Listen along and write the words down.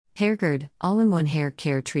Hairgard, all-in-one hair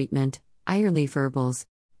care treatment. Ayurleaf Herbals.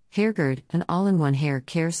 Hairgard, an all-in-one hair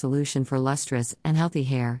care solution for lustrous and healthy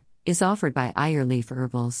hair, is offered by Ayurleaf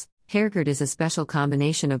Herbals. Hairgard is a special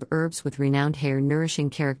combination of herbs with renowned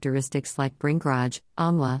hair-nourishing characteristics like Bhringraj,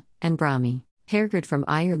 Amla, and Brahmi. Hairgard from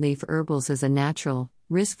Ayurleaf Herbals is a natural,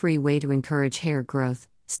 risk-free way to encourage hair growth,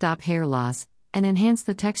 stop hair loss, and enhance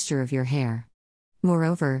the texture of your hair.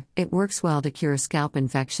 Moreover, it works well to cure scalp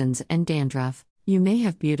infections and dandruff. You may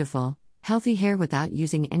have beautiful, healthy hair without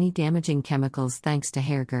using any damaging chemicals thanks to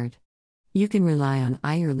Hairgard. You can rely on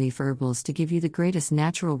Ayurleaf Herbals to give you the greatest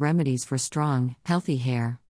natural remedies for strong, healthy hair.